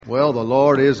Well, the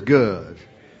Lord is good.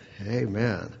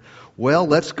 Amen. Well,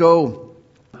 let's go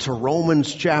to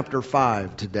Romans chapter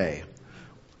 5 today.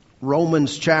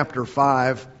 Romans chapter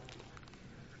 5.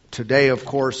 Today, of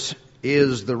course,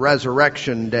 is the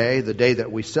resurrection day, the day that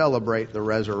we celebrate the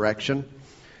resurrection.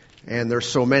 And there's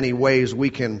so many ways we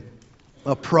can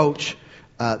approach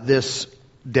this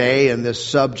day and this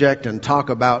subject and talk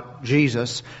about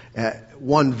Jesus.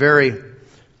 One very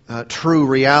true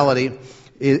reality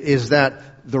is that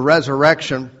the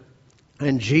resurrection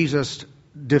and Jesus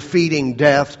defeating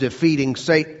death, defeating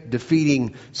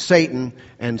Satan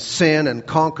and sin and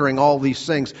conquering all these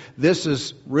things, this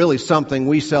is really something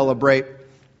we celebrate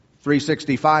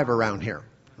 365 around here,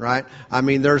 right? I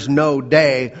mean, there's no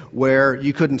day where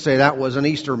you couldn't say that was an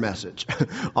Easter message,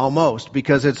 almost,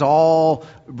 because it's all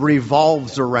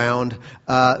revolves around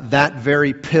that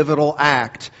very pivotal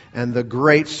act and the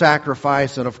great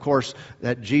sacrifice, and of course,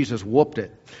 that Jesus whooped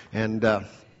it. And not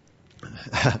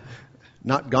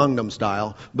Gangnam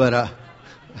style, but I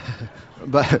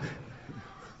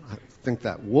think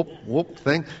that whoop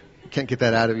thing, you can't get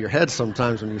that out of your head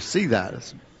sometimes when you see that.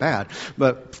 It's bad.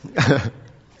 But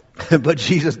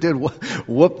Jesus did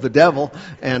whoop the devil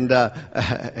and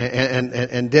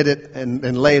did it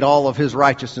and laid all of his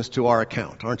righteousness to our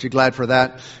account. Aren't you glad for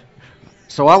that?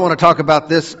 So I want to talk about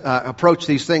this, approach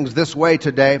these things this way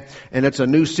today, and it's a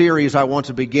new series I want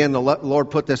to begin. The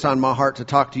Lord put this on my heart to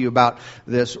talk to you about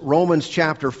this. Romans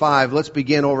chapter 5, let's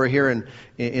begin over here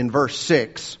in verse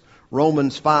 6.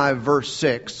 Romans 5, verse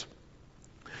 6.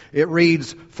 It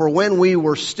reads, "For when we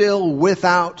were still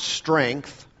without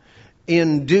strength,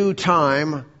 in due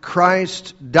time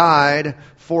Christ died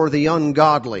for the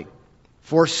ungodly.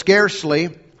 For scarcely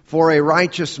for a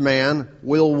righteous man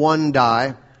will one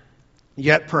die.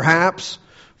 Yet perhaps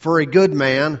for a good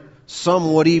man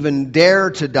some would even dare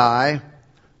to die.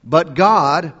 But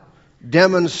God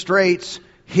demonstrates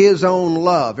His own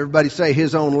love." Everybody say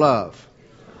His own love.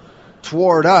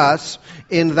 "Toward us,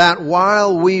 in that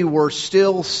while we were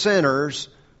still sinners,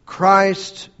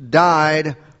 Christ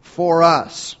died for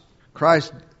us."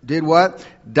 Christ did what?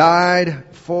 Died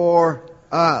for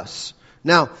us.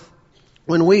 Now,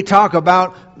 when we talk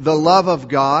about the love of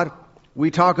God, we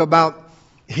talk about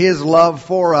His love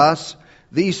for us.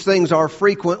 These things are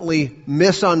frequently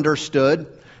misunderstood,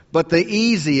 but the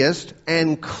easiest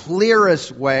and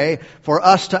clearest way for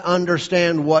us to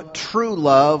understand what true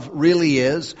love really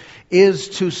is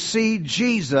to see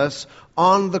Jesus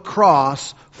on the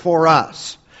cross for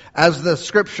us. As the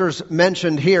scriptures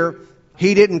mentioned here,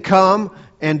 He didn't come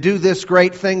and do this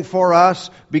great thing for us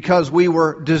because we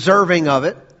were deserving of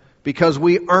it, because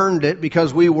we earned it,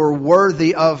 because we were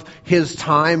worthy of His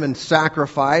time and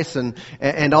sacrifice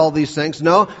and all these things.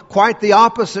 No, quite the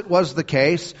opposite was the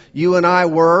case. You and I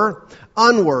were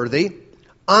unworthy,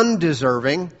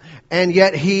 undeserving, and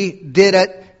yet He did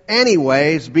it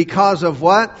anyways because of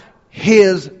what?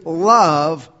 His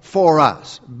love for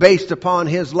us, based upon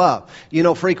His love. You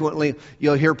know, frequently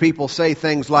you'll hear people say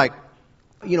things like,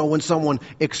 you know, when someone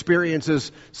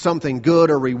experiences something good,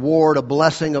 a reward, a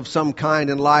blessing of some kind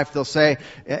in life, they'll say,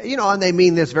 you know, and they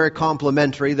mean this very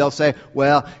complimentary, they'll say,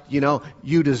 well, you know,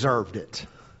 you deserved it.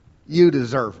 You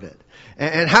deserved it.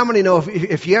 And how many know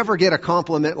if you ever get a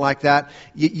compliment like that,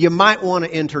 you might want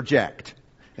to interject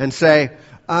and say,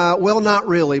 well, not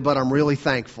really, but I'm really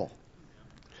thankful.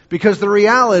 Because the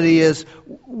reality is,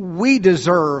 we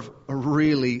deserve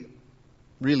really,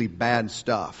 really bad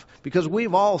stuff. Because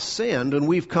we've all sinned and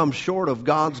we've come short of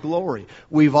God's glory.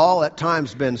 We've all at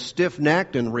times been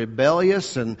stiff-necked and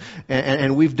rebellious and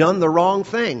we've done the wrong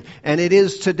thing. And it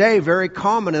is today very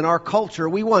common in our culture.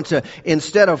 We want to,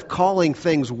 instead of calling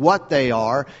things what they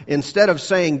are, instead of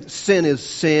saying sin is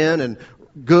sin and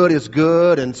good is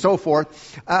good and so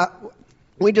forth,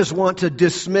 we just want to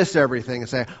dismiss everything and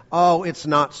say, oh, it's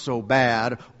not so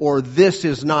bad, or this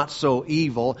is not so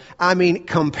evil. I mean,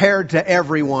 compared to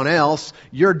everyone else,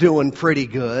 you're doing pretty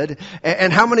good.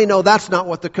 And how many know that's not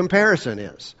what the comparison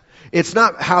is? It's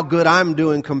not how good I'm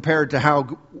doing compared to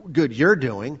how good you're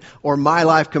doing, or my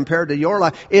life compared to your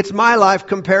life. It's my life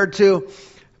compared to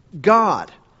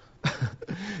God.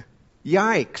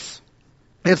 Yikes.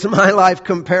 It's my life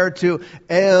compared to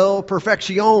El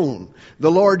Perfección,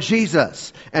 the Lord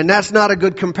Jesus. And that's not a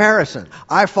good comparison.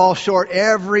 I fall short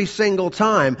every single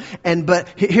time. But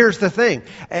here's the thing.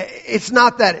 It's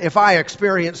not that if I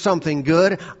experience something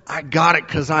good, I got it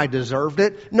because I deserved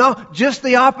it. No, just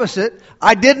the opposite.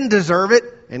 I didn't deserve it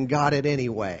and got it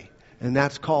anyway. And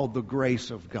that's called the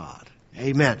grace of God.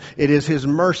 Amen. It is His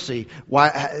mercy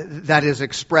that is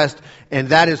expressed, and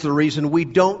that is the reason we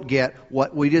don't get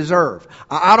what we deserve.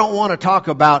 I don't want to talk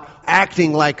about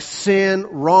acting like sin,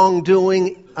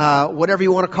 wrongdoing, whatever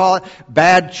you want to call it,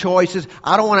 bad choices.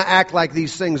 I don't want to act like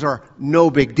these things are no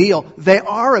big deal. They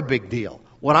are a big deal.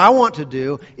 What I want to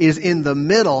do is, in the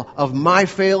middle of my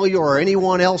failure or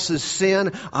anyone else's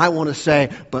sin, I want to say,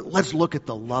 but let's look at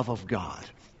the love of God.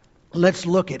 Let's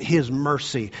look at His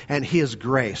mercy and His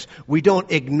grace. We don't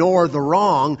ignore the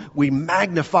wrong, we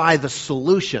magnify the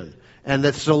solution. And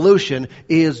the solution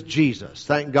is Jesus.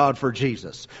 Thank God for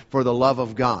Jesus, for the love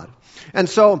of God. And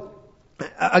so,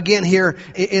 again here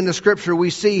in the Scripture, we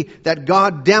see that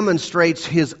God demonstrates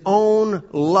His own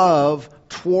love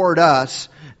toward us,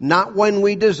 not when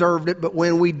we deserved it, but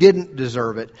when we didn't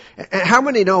deserve it. And how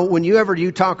many know when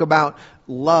you talk about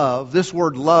love, this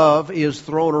word love is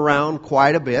thrown around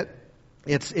quite a bit.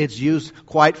 It's used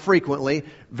quite frequently,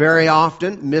 very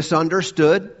often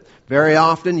misunderstood, very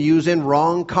often used in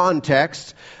wrong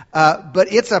contexts.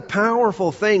 But it's a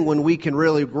powerful thing when we can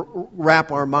really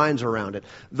wrap our minds around it.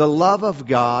 The love of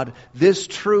God, this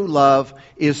true love,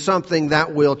 is something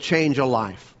that will change a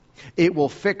life. It will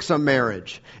fix a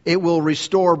marriage. It will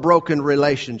restore broken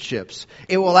relationships.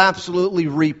 It will absolutely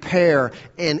repair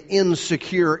an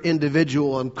insecure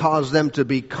individual and cause them to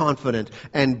be confident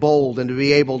and bold and to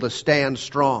be able to stand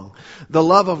strong. The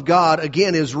love of God,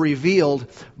 again, is revealed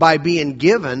by being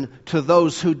given to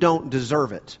those who don't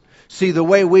deserve it. See, the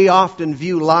way we often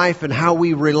view life and how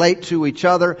we relate to each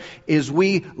other is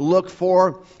we look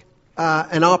for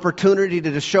an opportunity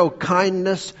to show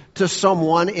kindness to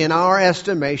someone in our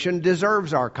estimation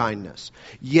deserves our kindness.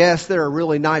 Yes, they're a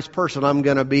really nice person. I'm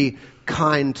going to be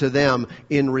kind to them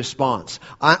in response.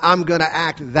 I'm going to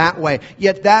act that way.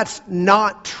 Yet that's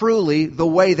not truly the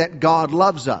way that God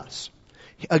loves us.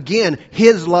 Again,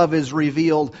 His love is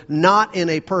revealed not in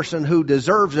a person who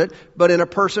deserves it, but in a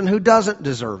person who doesn't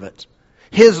deserve it.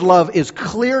 His love is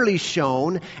clearly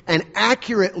shown and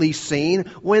accurately seen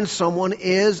when someone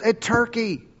is a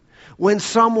turkey, when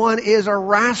someone is a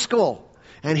rascal,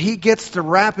 and He gets to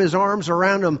wrap His arms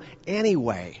around them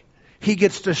anyway. He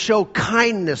gets to show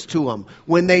kindness to them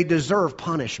when they deserve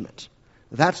punishment.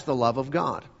 That's the love of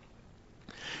God.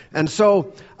 And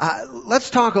so, let's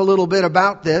talk a little bit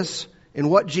about this and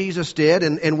what Jesus did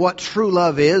and what true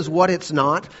love is, what it's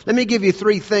not. Let me give you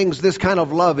 3 things this kind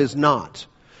of love is not.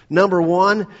 Number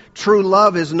 1, true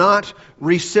love is not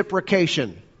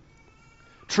reciprocation.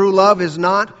 True love is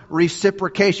not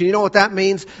reciprocation. You know what that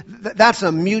means? That's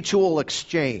a mutual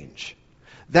exchange.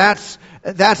 That's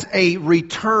a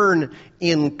return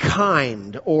in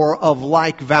kind or of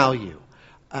like value.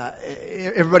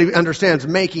 Everybody understands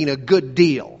making a good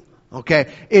deal.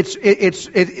 Okay,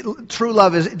 true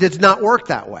love does not work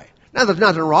that way. Now, there's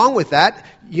nothing wrong with that.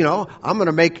 You know, I'm going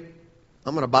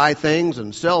to buy things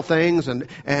and sell things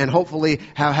and hopefully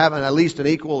have at least an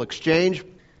equal exchange.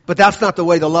 But that's not the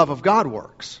way the love of God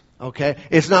works. Okay?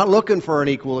 It's not looking for an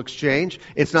equal exchange.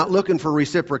 It's not looking for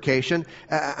reciprocation.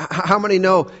 How many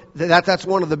know that that's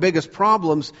one of the biggest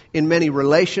problems in many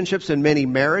relationships and many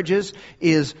marriages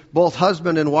is both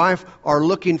husband and wife are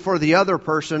looking for the other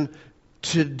person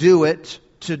to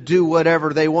do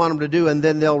whatever they want them to do, and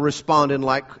then they'll respond in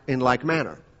like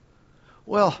manner.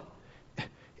 Well,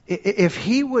 if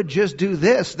he would just do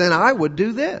this, then I would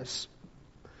do this.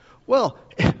 Well,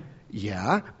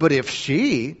 yeah, but if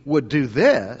she would do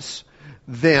this,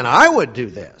 then I would do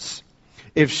this.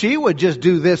 If she would just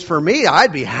do this for me,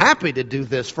 I'd be happy to do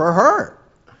this for her.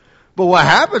 But what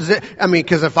happens,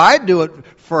 because if I do it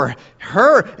for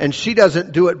her and she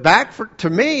doesn't do it back to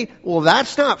me, well,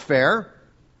 that's not fair.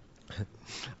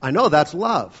 I know that's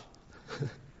love.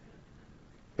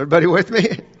 Everybody with me?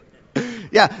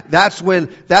 Yeah, that's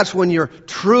when you're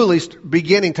truly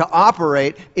beginning to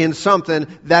operate in something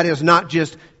that is not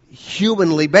just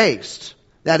humanly based,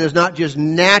 that is not just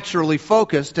naturally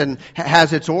focused and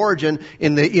has its origin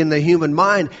in the human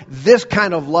mind. This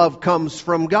kind of love comes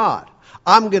from God.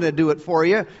 I'm going to do it for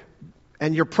you,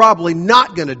 and you're probably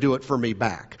not going to do it for me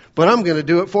back, but I'm going to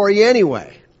do it for you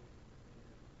anyway.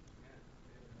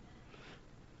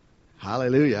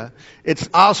 Hallelujah.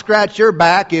 I'll scratch your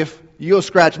back if you'll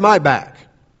scratch my back.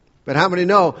 But how many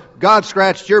know God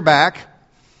scratched your back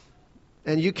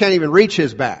and you can't even reach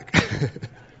His back?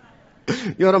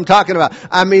 You know what I'm talking about?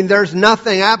 There's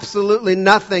nothing, absolutely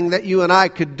nothing that you and I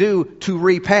could do to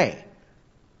repay.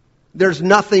 There's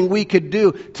nothing we could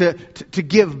do to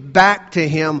give back to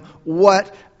Him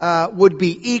what would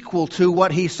be equal to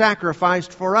what He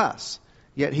sacrificed for us.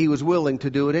 Yet He was willing to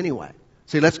do it anyway.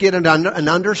 See, let's get an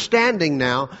understanding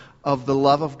now of the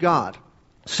love of God.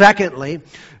 Secondly,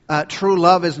 true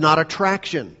love is not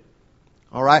attraction.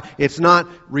 All right? It's not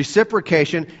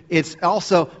reciprocation. It's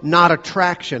also not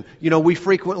attraction. You know, we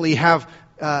frequently have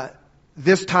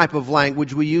this type of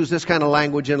language. We use this kind of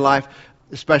language in life,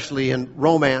 especially in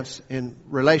romance, in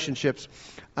relationships.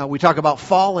 We talk about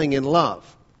falling in love.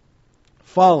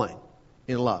 Falling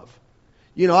in love.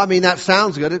 You know, I mean, that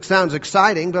sounds good. It sounds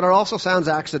exciting, but it also sounds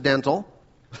accidental.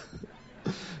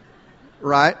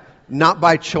 Right? Not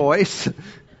by choice.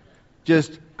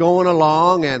 Just going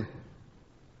along and,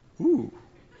 ooh,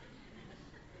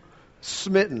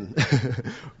 smitten.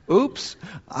 Oops,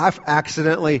 I've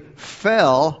accidentally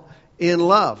fell in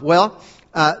love. Well,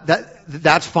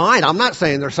 that's fine. I'm not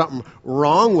saying there's something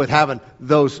wrong with having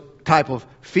those type of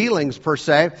feelings per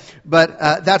se,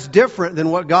 but that's different than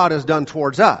what God has done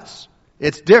towards us.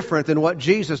 It's different than what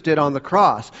Jesus did on the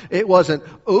cross. It wasn't,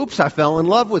 oops, I fell in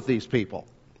love with these people.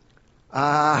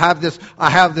 I have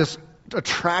this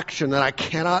attraction that I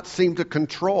cannot seem to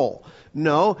control.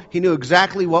 No, He knew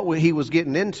exactly what He was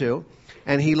getting into,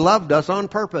 and He loved us on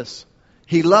purpose.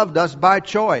 He loved us by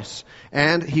choice,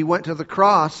 and He went to the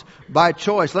cross by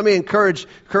choice. Let me encourage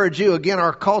you, again,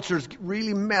 our culture's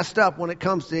really messed up when it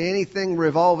comes to anything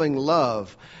revolving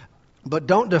love. But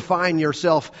don't define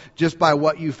yourself just by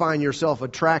what you find yourself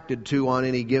attracted to on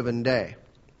any given day.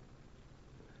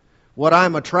 What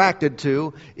I'm attracted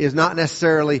to is not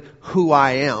necessarily who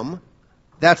I am.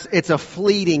 It's a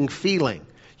fleeting feeling.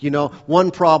 You know,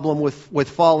 one problem with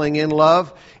falling in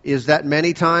love is that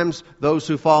many times those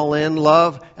who fall in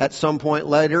love at some point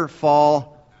later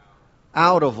fall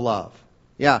out of love.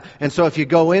 Yeah, and so if you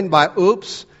go in by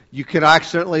oops, you could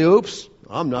accidentally, oops,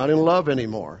 I'm not in love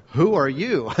anymore. Who are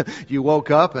you? You woke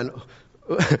up and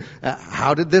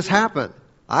how did this happen?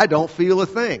 I don't feel a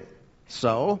thing.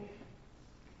 So,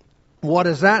 what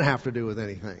does that have to do with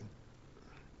anything?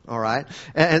 All right?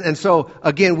 And so,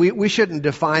 again, we shouldn't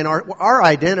define our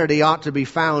identity ought to be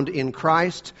found in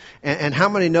Christ. And how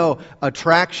many know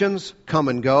attractions come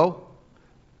and go,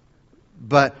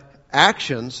 but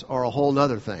actions are a whole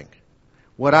nother thing.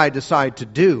 What I decide to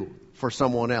do for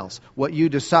someone else, what you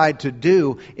decide to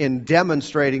do in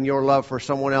demonstrating your love for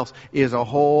someone else is a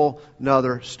whole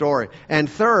nother story. And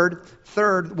third,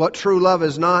 what true love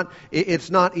is not,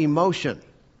 it's not emotion.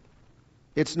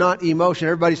 It's not emotion.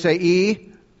 Everybody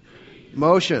say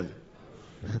emotion.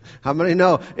 How many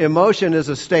know emotion is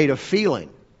a state of feeling?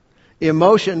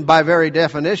 Emotion, by very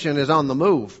definition, is on the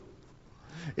move.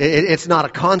 It's not a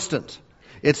constant.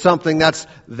 It's something that's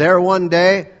there one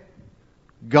day,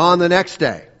 gone the next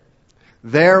day.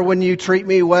 There when you treat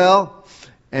me well,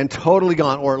 and totally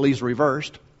gone, or at least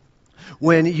reversed,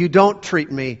 when you don't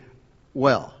treat me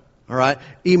well. All right?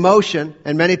 Emotion,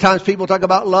 and many times people talk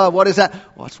about love. What is that?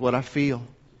 Well, it's what I feel.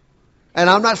 And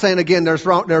I'm not saying, again, there's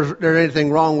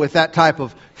anything wrong with that type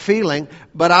of feeling,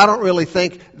 but I don't really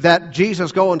think that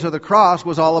Jesus going to the cross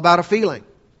was all about a feeling.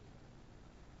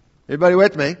 Everybody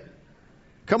with me?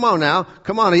 Come on now.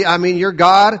 Come on. I mean, you're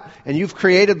God, and you've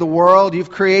created the world,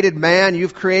 you've created man,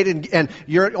 and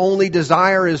your only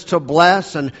desire is to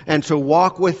bless and to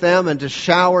walk with them and to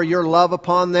shower your love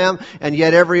upon them, and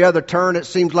yet every other turn it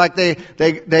seems like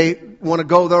they want to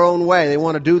go their own way. They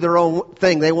want to do their own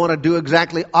thing. They want to do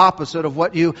exactly opposite of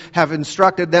what you have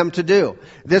instructed them to do.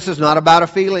 This is not about a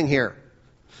feeling here,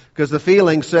 because the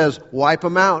feeling says, wipe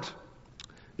them out.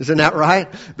 Isn't that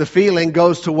right? The feeling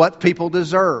goes to what people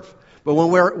deserve. But when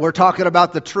we're talking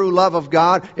about the true love of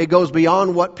God, it goes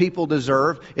beyond what people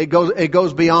deserve. It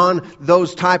goes beyond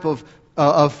those type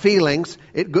of feelings.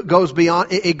 It goes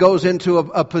beyond. It goes into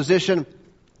a position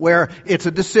where it's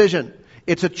a decision.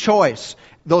 It's a choice.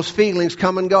 Those feelings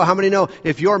come and go. How many know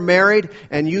if you're married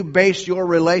and you base your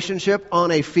relationship on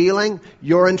a feeling,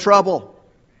 you're in trouble?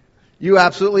 You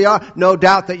absolutely are. No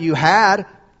doubt that you had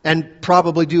and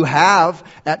probably do have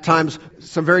at times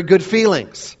some very good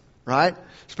feelings, right?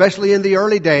 Especially in the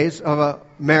early days of a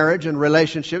marriage and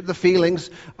relationship, the feelings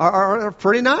are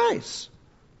pretty nice.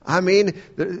 I mean,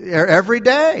 every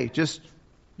day,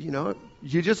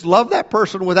 you just love that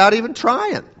person without even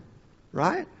trying,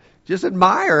 right? Just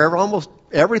admire almost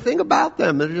everything about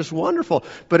them. They're just wonderful.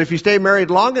 But if you stay married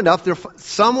long enough,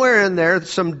 somewhere in there,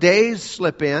 some days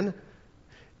slip in,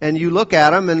 and you look at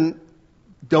them and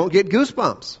don't get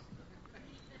goosebumps.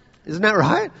 Isn't that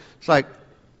right? It's like,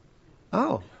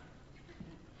 oh.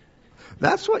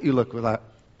 That's what you look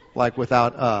like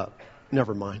without,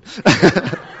 never mind.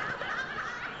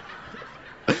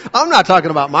 I'm not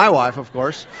talking about my wife, of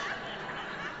course.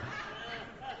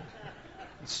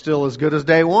 It's still as good as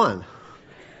day one.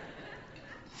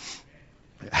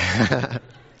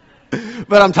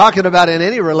 But I'm talking about in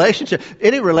any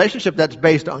relationship that's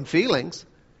based on feelings,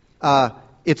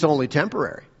 it's only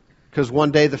temporary. Because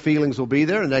one day the feelings will be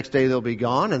there, and the next day they'll be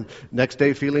gone, and next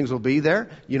day feelings will be there.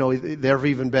 There have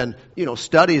even been,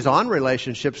 studies on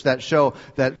relationships that show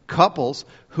that couples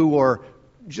who are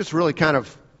just really kind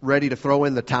of ready to throw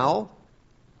in the towel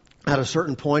at a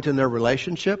certain point in their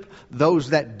relationship, those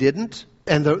that didn't,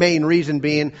 and the main reason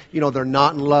being, they're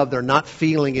not in love, they're not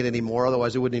feeling it anymore,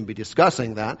 otherwise they wouldn't even be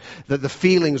discussing that the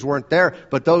feelings weren't there.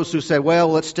 But those who say, well,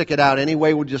 let's stick it out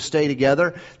anyway, we'll just stay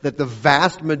together, that the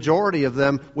vast majority of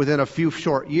them within a few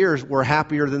short years were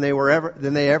happier than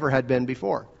they ever had been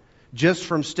before. Just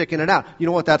from sticking it out. You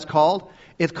know what that's called?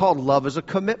 It's called love as a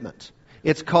commitment.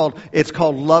 It's called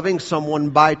loving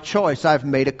someone by choice. I've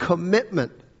made a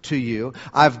commitment to you.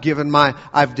 I've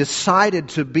decided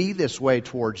to be this way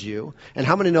towards you. And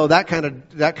how many know that kind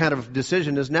of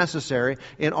decision is necessary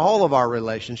in all of our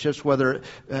relationships, whether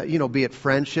be it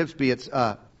friendships, be it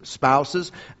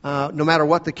spouses, no matter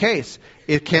what the case.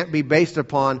 It can't be based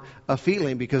upon a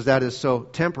feeling, because that is so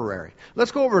temporary.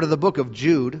 Let's go over to the book of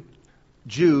Jude.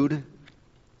 Jude,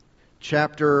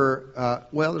 chapter,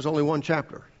 there's only one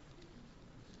chapter.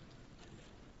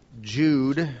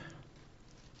 Jude.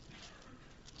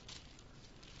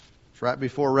 It's right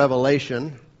before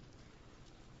Revelation.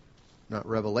 Not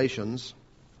Revelations.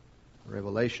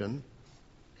 Revelation.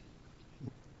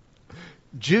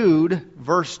 Jude,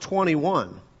 verse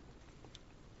 21.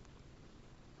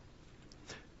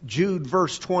 Jude,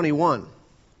 verse 21.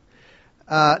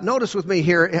 Notice with me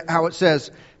here how it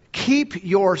says, keep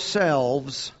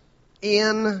yourselves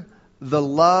in the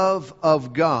love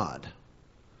of God,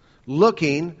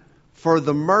 looking for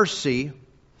the mercy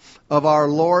of our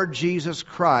Lord Jesus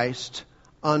Christ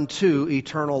unto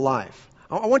eternal life.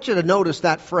 I want you to notice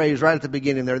that phrase right at the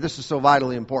beginning there. This is so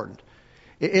vitally important.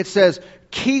 It says,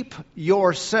 keep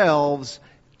yourselves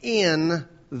in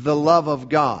the love of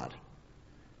God.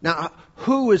 Now,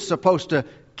 who is supposed to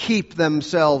keep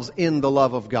themselves in the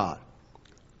love of God?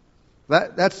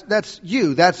 That's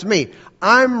you, that's me.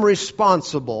 I'm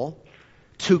responsible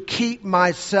to keep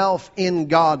myself in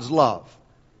God's love.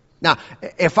 Now,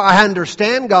 if I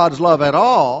understand God's love at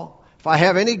all, if I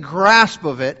have any grasp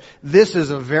of it, this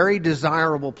is a very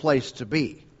desirable place to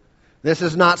be. This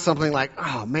is not something like,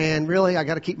 oh man, really? I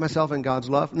got to keep myself in God's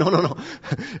love? No.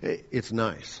 It's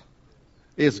nice.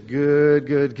 It's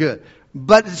good.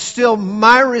 But it's still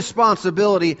my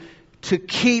responsibility to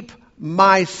keep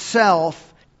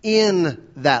myself in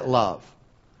that love.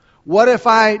 What if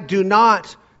I do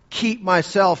not keep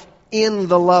myself in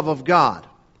the love of God?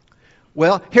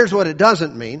 Well, here's what it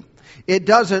doesn't mean. It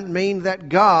doesn't mean that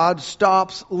God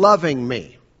stops loving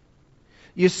me.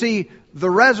 You see, the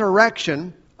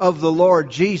resurrection of the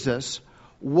Lord Jesus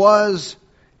was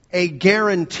a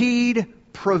guaranteed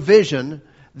provision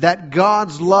that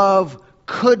God's love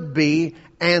could be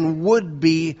and would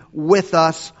be with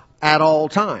us at all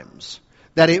times.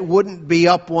 That it wouldn't be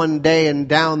up one day and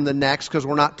down the next, because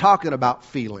we're not talking about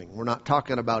feeling. We're not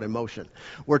talking about emotion.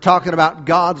 We're talking about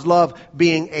God's love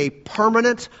being a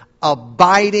permanent,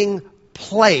 abiding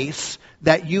place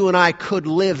that you and I could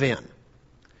live in.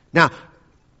 Now,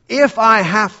 if I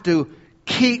have to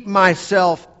keep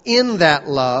myself in that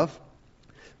love,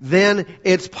 then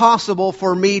it's possible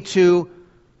for me to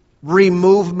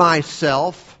remove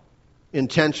myself,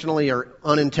 intentionally or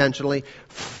unintentionally,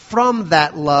 from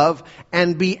that love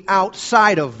and be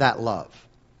outside of that love.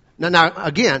 Now,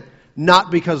 again, not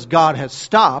because God has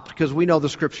stopped, because we know the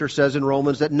Scripture says in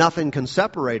Romans that nothing can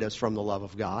separate us from the love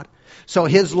of God. So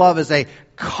His love is a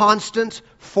constant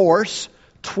force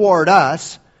toward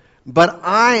us, but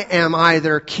I am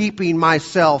either keeping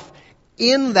myself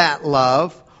in that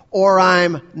love or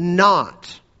I'm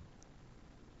not.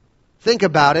 Think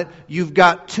about it. You've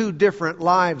got two different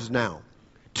lives now.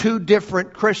 Two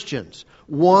different Christians.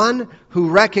 One who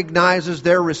recognizes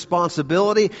their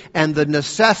responsibility and the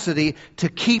necessity to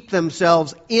keep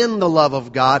themselves in the love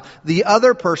of God. The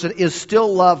other person is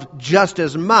still loved just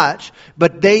as much,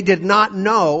 but they did not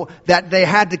know that they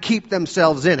had to keep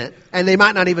themselves in it. And they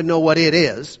might not even know what it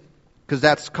is, because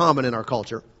that's common in our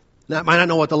culture. They might not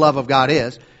know what the love of God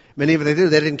is. Many of them do.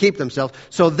 They didn't keep themselves.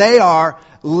 So they are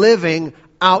living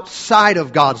outside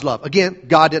of God's love. Again,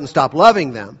 God didn't stop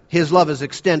loving them. His love is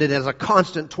extended as a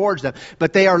constant towards them.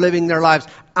 But they are living their lives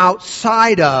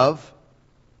outside of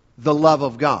the love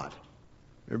of God.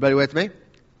 Everybody with me?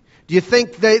 Do you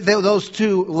think those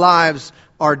two lives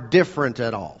are different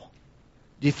at all?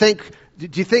 Do you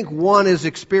think one is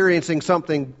experiencing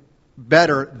something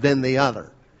better than the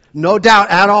other? No doubt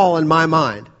at all in my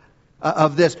mind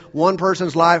of this. One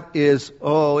person's life is,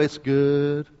 it's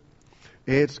good.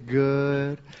 It's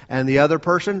good. And the other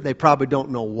person, they probably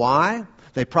don't know why.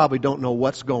 They probably don't know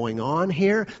what's going on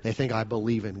here. They think, I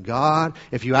believe in God.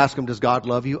 If you ask them, does God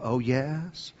love you? Oh,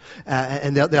 yes.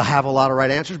 And they'll have a lot of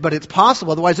right answers. But it's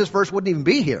possible, otherwise this verse wouldn't even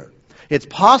be here. It's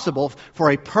possible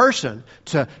for a person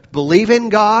to believe in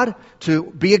God, to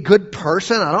be a good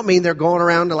person. I don't mean they're going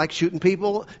around to like shooting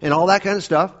people and all that kind of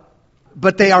stuff.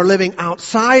 But they are living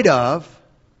outside of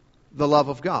the love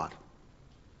of God.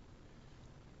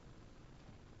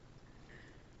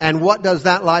 And what does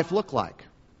that life look like?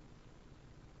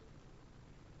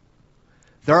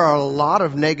 There are a lot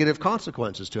of negative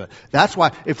consequences to it. That's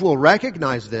why, if we'll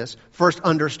recognize this, first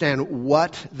understand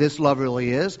what this love really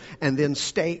is, and then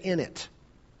stay in it.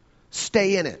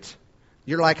 Stay in it.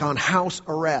 You're like on house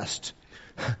arrest.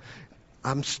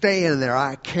 I'm staying there.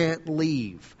 I can't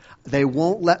leave. They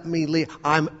won't let me leave.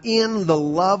 I'm in the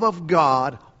love of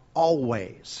God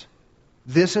always.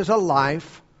 This is a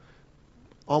life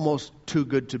almost too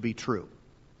good to be true.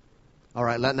 All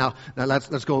right, now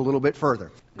let's go a little bit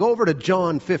further. Go over to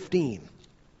John 15.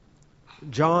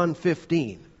 John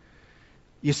 15.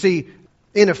 You see,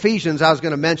 in Ephesians, I was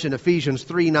going to mention Ephesians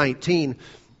 3:19.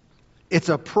 It's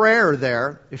a prayer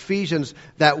there, Ephesians,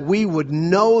 that we would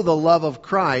know the love of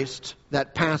Christ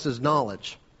that passes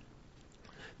knowledge.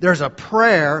 There's a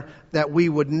prayer that we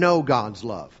would know God's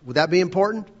love. Would that be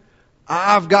important?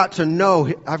 I've got to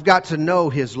know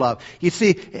His love. You see,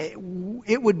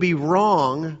 it would be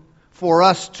wrong for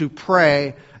us to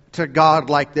pray to God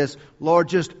like this, Lord,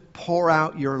 just pour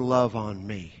out your love on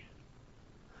me.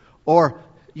 Or,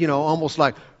 almost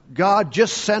like, God,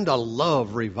 just send a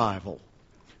love revival.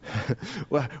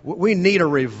 We need a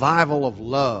revival of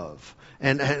love.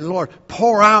 And Lord,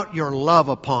 pour out your love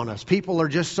upon us. People are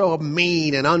just so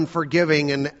mean and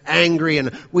unforgiving and angry,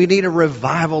 and we need a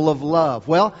revival of love.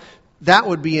 Well, that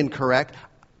would be incorrect.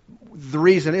 The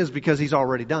reason is because He's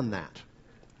already done that.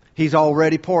 He's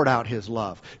already poured out His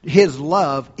love. His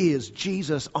love is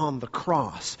Jesus on the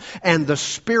cross. And the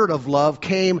Spirit of love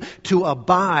came to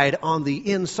abide on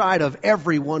the inside of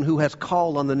everyone who has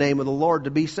called on the name of the Lord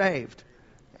to be saved.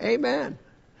 Amen.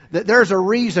 There's a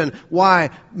reason why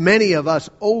many of us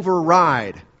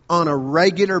override on a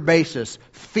regular basis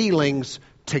feelings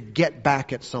to get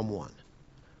back at someone.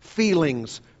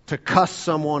 Feelings to cuss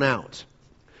someone out.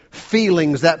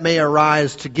 Feelings that may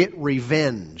arise to get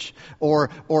revenge or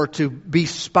to be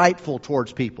spiteful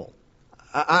towards people.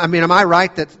 I mean, am I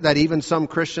right that even some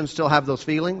Christians still have those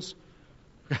feelings?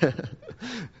 God,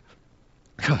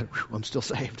 I'm still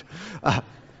saved.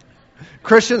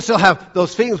 Christians still have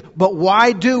those feelings, but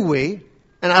why do we?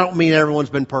 And I don't mean everyone's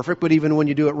been perfect, but even when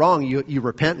you do it wrong, you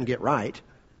repent and get right.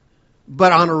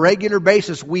 But on a regular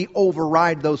basis, we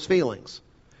override those feelings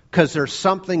because there's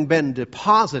something been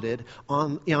deposited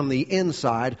on the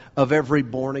inside of every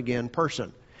born-again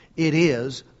person. It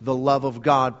is the love of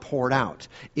God poured out.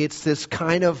 It's this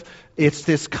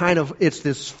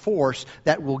force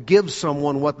that will give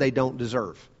someone what they don't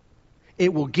deserve.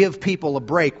 It will give people a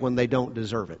break when they don't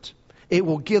deserve it. It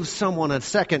will give someone a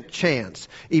second chance,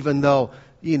 even though,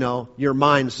 your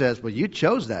mind says, well, you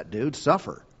chose that, dude,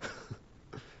 suffer.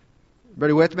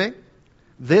 Everybody with me?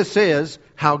 This is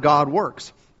how God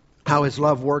works, how His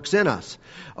love works in us.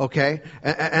 Okay?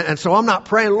 And so I'm not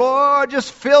praying, Lord,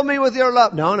 just fill me with your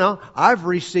love. No, I've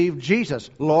received Jesus.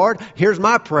 Lord, here's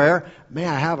my prayer. May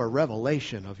I have a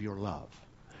revelation of your love.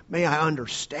 May I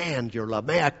understand your love.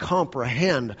 May I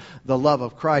comprehend the love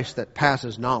of Christ that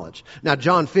passes knowledge. Now,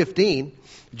 John 15,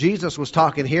 Jesus was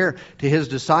talking here to His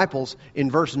disciples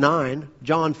in verse 9.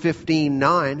 John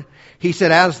 15:9. He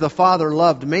said, as the Father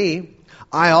loved me,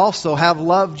 I also have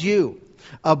loved you.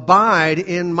 Abide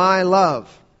in my love.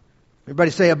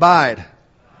 Everybody say abide.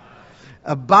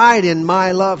 Abide in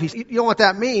my love. You know what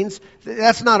that means?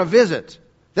 That's not a visit.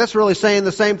 That's really saying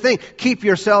the same thing. Keep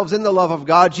yourselves in the love of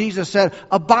God. Jesus said,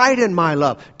 abide in my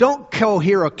love. Don't go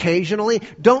here occasionally.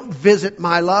 Don't visit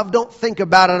my love. Don't think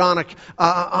about it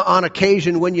on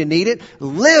occasion when you need it.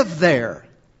 Live there.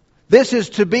 This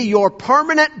is to be your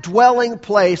permanent dwelling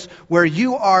place where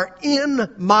you are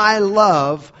in my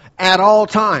love at all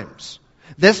times.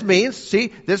 This means, he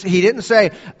didn't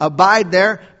say abide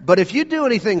there, but if you do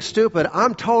anything stupid,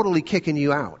 I'm totally kicking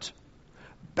you out.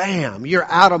 Bam, you're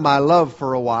out of my love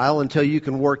for a while until you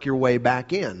can work your way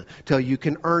back in, till you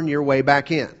can earn your way back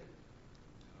in.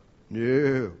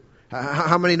 No.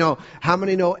 How many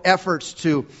know efforts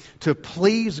to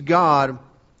please God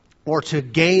or to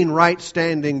gain right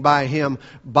standing by Him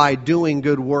by doing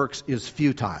good works is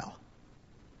futile?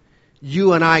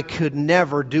 You and I could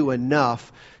never do enough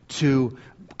to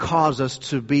cause us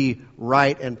to be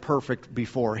right and perfect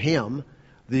before Him.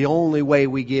 The only way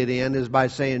we get in is by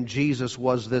saying, Jesus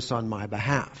was this on my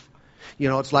behalf.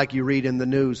 It's like you read in the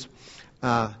news,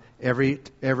 Every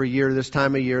year, this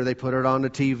time of year, they put it on the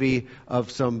TV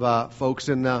of some folks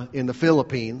in the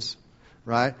Philippines,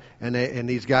 right? And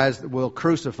these guys will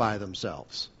crucify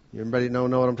themselves. Everybody know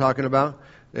what I'm talking about?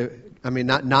 I mean,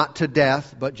 not to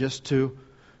death, but just to,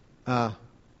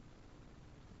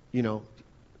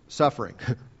 suffering,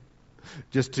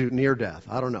 just to near death.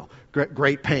 I don't know.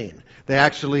 Great pain. They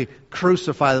actually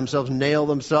crucify themselves,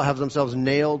 have themselves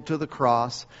nailed to the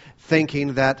cross,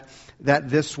 thinking that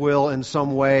this will in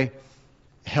some way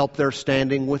help their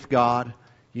standing with God.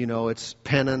 It's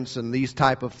penance and these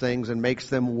type of things and makes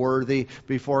them worthy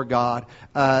before God.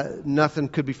 Nothing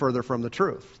could be further from the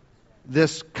truth.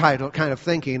 This kind of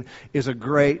thinking is a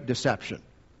great deception.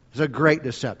 It's a great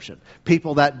deception.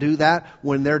 People that do that,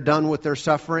 when they're done with their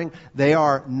suffering, they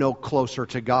are no closer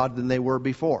to God than they were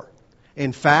before.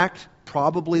 In fact,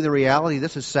 probably the reality,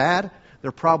 this is sad,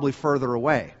 they're probably further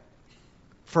away.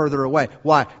 Further away.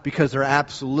 Why? Because they're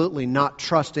absolutely not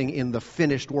trusting in the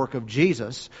finished work of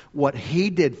Jesus, what He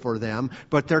did for them,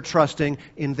 but they're trusting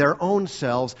in their own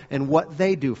selves and what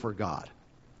they do for God.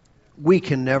 We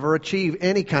can never achieve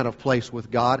any kind of place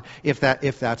with God if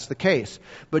that's the case.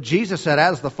 But Jesus said,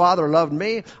 as the Father loved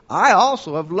me, I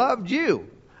also have loved you.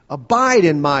 Abide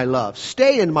in my love.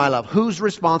 Stay in my love. Whose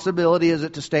responsibility is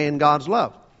it to stay in God's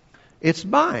love? It's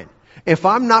mine. If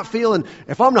I'm not feeling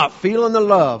the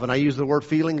love, and I use the word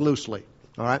feeling loosely,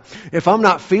 all right? If I'm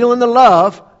not feeling the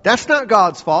love, that's not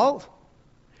God's fault.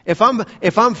 If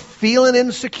I'm feeling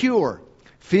insecure,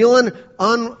 feeling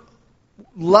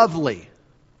unlovely,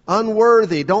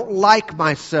 unworthy, don't like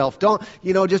myself,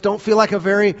 just don't feel like a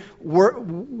very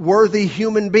worthy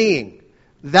human being,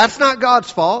 that's not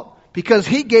God's fault, because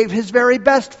He gave His very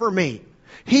best for me.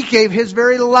 He gave His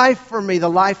very life for me, the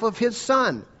life of His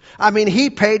Son. I mean, He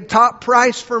paid top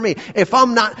price for me. If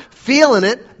I'm not feeling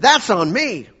it, that's on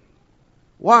me.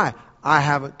 Why? I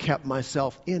haven't kept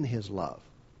myself in His love.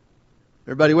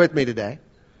 Everybody with me today?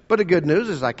 But the good news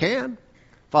is I can,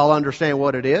 if I'll understand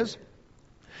what it is.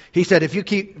 He said,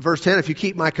 verse 10, if you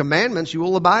keep my commandments, you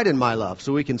will abide in my love.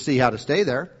 So we can see how to stay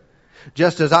there.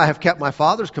 Just as I have kept my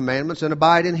Father's commandments and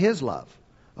abide in His love.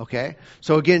 Okay?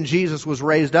 So again, Jesus was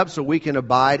raised up so we can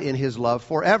abide in His love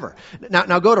forever.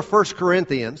 Now go to 1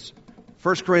 Corinthians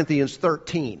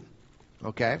 13.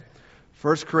 Okay?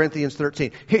 1 Corinthians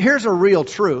 13. Here's a real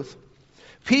truth.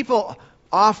 People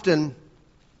often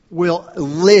will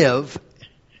live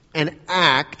and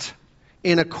act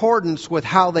in accordance with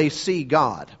how they see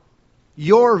God.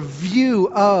 Your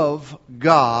view of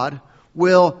God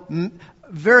will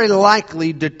very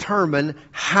likely determine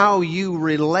how you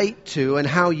relate to and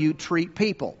how you treat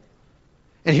people.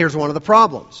 And here's one of the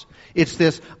problems. It's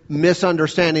this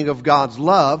misunderstanding of God's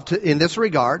love. In this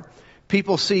regard,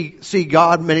 people see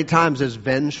God many times as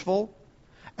vengeful,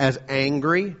 as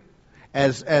angry,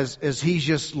 as He's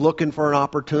just looking for an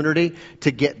opportunity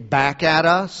to get back at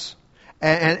us.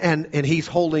 And He's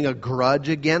holding a grudge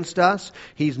against us.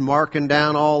 He's marking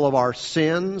down all of our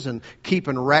sins and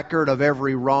keeping record of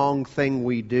every wrong thing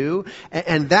we do.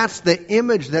 And that's the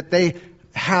image that they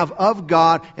have of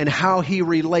God and how He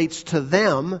relates to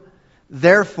them.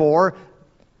 Therefore,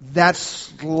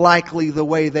 that's likely the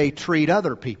way they treat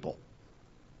other people.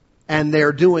 And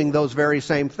they're doing those very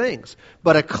same things.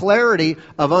 But a clarity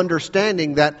of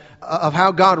understanding of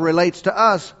how God relates to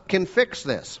us can fix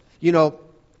this.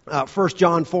 1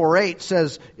 John 4:8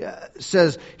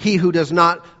 says, he who does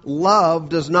not love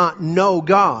does not know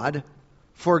God,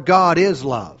 for God is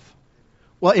love.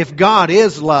 Well, if God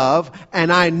is love,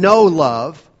 and I know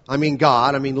love,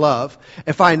 love,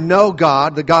 if I know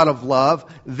God, the God of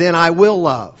love, then I will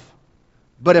love.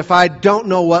 But if I don't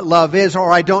know what love is,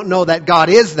 or I don't know that God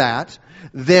is that,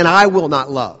 then I will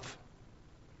not love.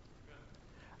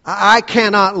 I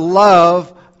cannot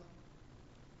love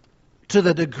to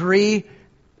the degree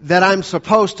that I'm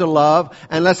supposed to love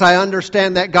unless I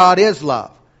understand that God is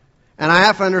love. And I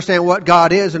have to understand what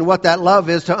God is and what that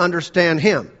love is to understand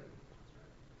Him.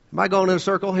 Am I going in a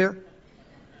circle here?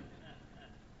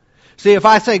 See, if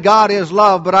I say God is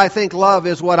love, but I think love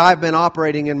is what I've been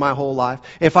operating in my whole life,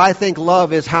 if I think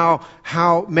love is how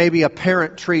maybe a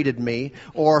parent treated me,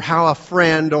 or how a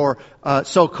friend or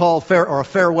so-called a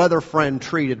fair weather friend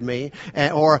treated me,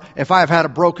 or if I've had a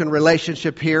broken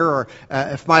relationship here, or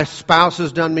if my spouse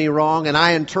has done me wrong, and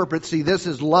I interpret, this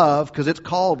is love because it's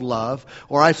called love,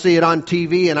 or I see it on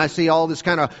TV and I see all this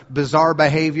kind of bizarre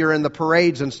behavior in the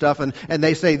parades and stuff, and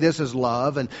they say this is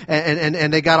love, and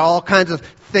they got all kinds of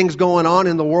things going on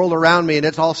in the world around me, and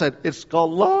it's all said, it's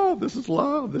called love, this is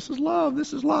love, this is love,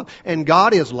 this is love, and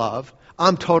God is love.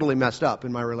 I'm totally messed up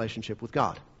in my relationship with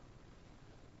God.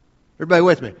 Everybody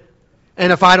with me?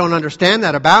 And if I don't understand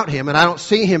that about Him, and I don't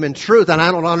see Him in truth, and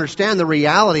I don't understand the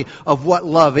reality of what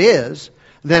love is,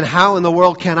 then how in the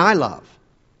world can I love?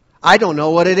 I don't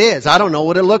know what it is. I don't know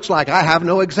what it looks like. I have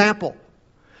no example.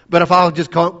 But if I'll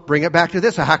just bring it back to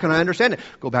this, how can I understand it?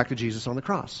 Go back to Jesus on the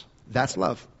cross. That's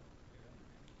love.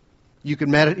 You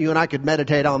and I could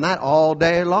meditate on that all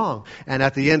day long. And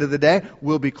at the end of the day,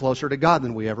 we'll be closer to God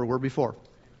than we ever were before.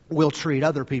 We'll treat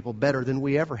other people better than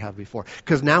we ever have before.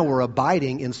 Because now we're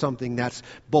abiding in something that's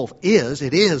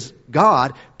it is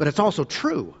God, but it's also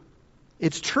true.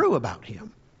 It's true about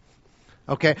Him.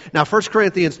 Okay, now 1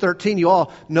 Corinthians 13, you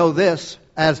all know this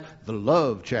as the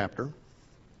love chapter.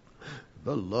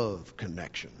 The love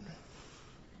connection.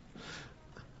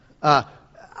 I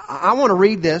want to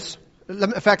read this.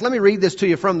 In fact, let me read this to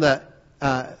you from the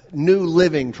New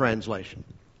Living Translation.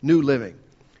 New Living.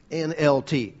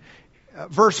 NLT.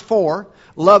 Verse 4,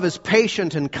 love is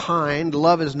patient and kind.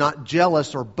 Love is not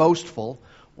jealous or boastful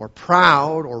or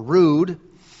proud or rude.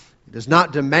 It does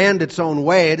not demand its own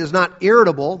way. It is not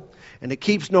irritable, and it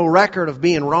keeps no record of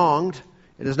being wronged.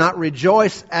 It does not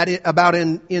rejoice about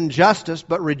injustice,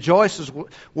 but rejoices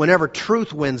whenever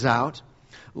truth wins out.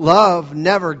 Love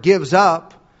never gives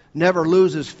up, never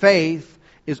loses faith,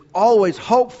 is always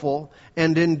hopeful,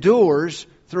 and endures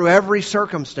through every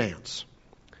circumstance.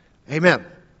 Amen.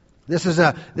 This is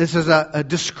a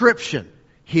description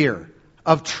here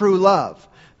of true love.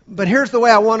 But here's the way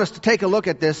I want us to take a look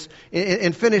at this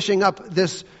in finishing up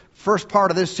this first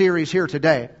part of this series here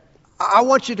today. I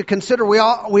want you to consider, we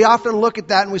often look at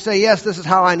that and we say, yes, this is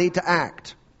how I need to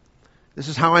act. This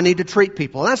is how I need to treat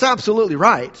people. And that's absolutely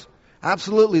right.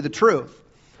 Absolutely the truth.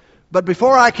 But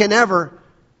before I can ever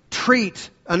treat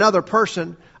another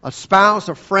person, a spouse,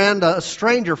 a friend, a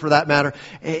stranger for that matter,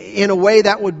 in a way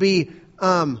that would be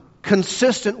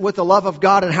consistent with the love of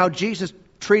God and how Jesus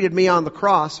treated me on the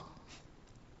cross,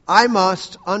 I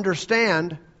must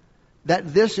understand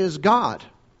that this is God.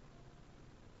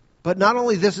 But not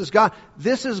only this is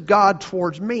God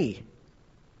towards me.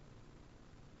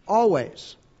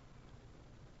 Always.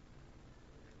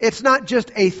 It's not just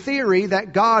a theory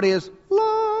that God is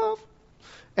love.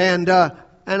 And I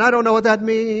don't know what that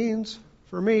means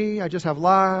for me. I just have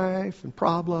life and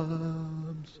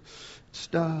problems,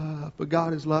 stuff, but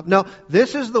God is love. No,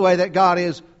 this is the way that God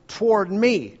is toward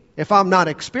me. If I'm not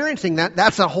experiencing that,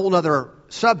 that's a whole other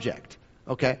subject.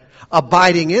 Okay?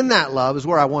 Abiding in that love is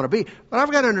where I want to be. But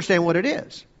I've got to understand what it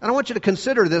is. And I want you to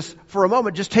consider this for a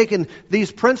moment, just taking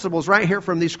these principles right here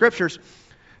from these scriptures.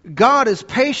 God is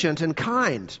patient and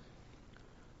kind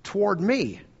toward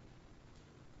me.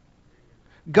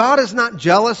 God is not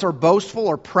jealous or boastful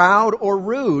or proud or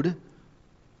rude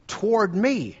toward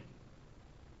me.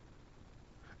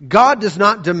 God does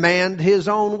not demand His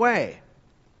own way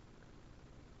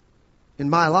in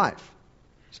my life.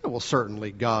 So, well,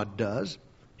 certainly God does.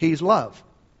 He's love.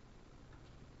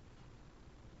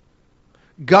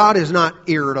 God is not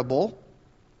irritable.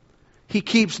 He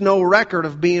keeps no record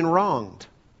of being wronged.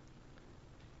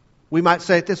 We might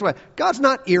say it this way. God's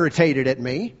not irritated at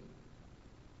me.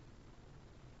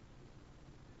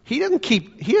 He doesn't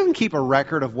keep a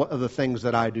record of the things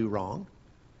that I do wrong.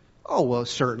 Oh, well,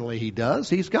 certainly He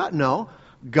does.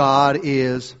 God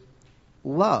is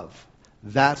love.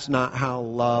 That's not how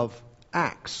love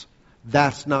acts.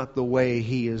 That's not the way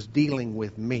He is dealing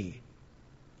with me.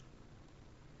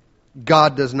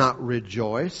 God does not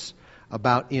rejoice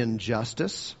about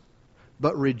injustice,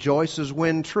 but rejoices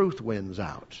when truth wins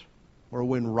out, or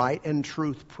when right and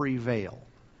truth prevail.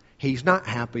 He's not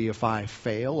happy if I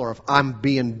fail or if I'm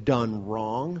being done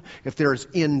wrong. If there's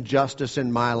injustice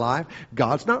in my life,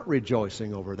 God's not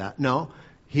rejoicing over that. No,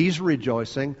 He's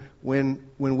rejoicing when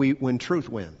truth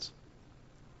wins.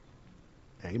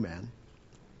 Amen.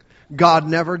 God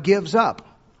never gives up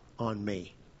on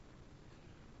me.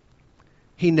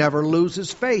 He never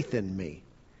loses faith in me.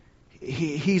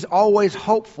 He's always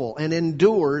hopeful and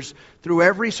endures through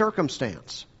every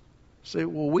circumstance. Say,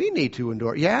 well, we need to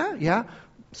endure. Yeah.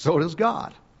 So does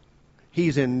God.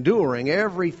 He's enduring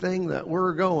everything that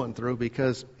we're going through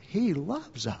because He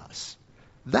loves us.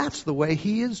 That's the way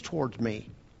He is towards me.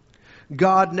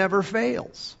 God never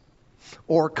fails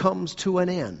or comes to an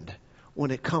end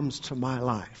when it comes to my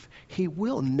life. He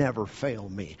will never fail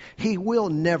me. He will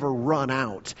never run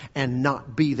out and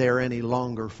not be there any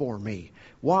longer for me.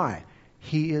 Why?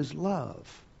 He is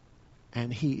love.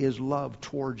 And He is love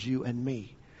towards you and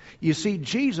me. You see,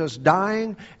 Jesus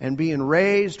dying and being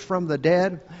raised from the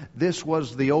dead, this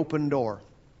was the open door.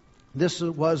 This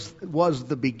was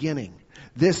the beginning.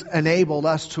 This enabled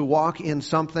us to walk in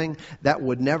something that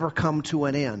would never come to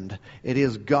an end. It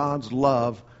is God's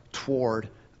love toward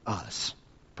us.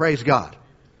 Praise God.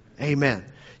 Amen.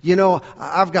 You know,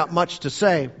 I've got much to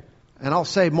say, and I'll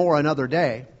say more another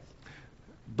day.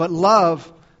 But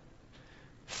love,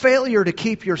 failure to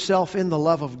keep yourself in the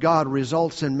love of God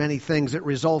results in many things. It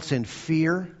results in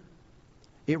fear.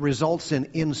 It results in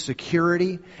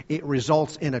insecurity. It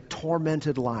results in a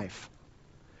tormented life.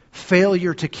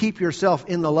 Failure to keep yourself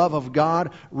in the love of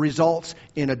God results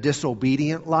in a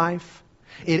disobedient life.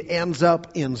 It ends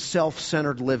up in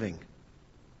self-centered living.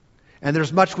 And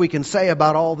there's much we can say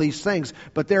about all these things,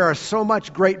 but there are so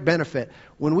much great benefit.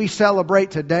 When we celebrate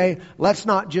today, let's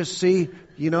not just see,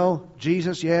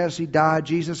 Jesus, yes, He died.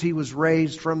 Jesus, He was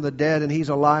raised from the dead and He's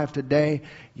alive today.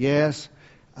 Yes,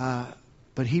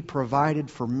 but He provided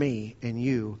for me and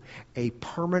you a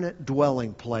permanent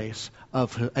dwelling place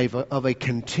of a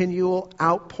continual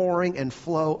outpouring and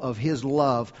flow of His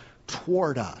love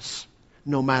toward us.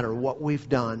 No matter what we've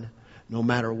done, no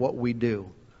matter what we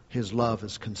do, His love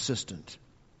is consistent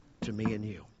to me and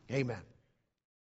you. Amen.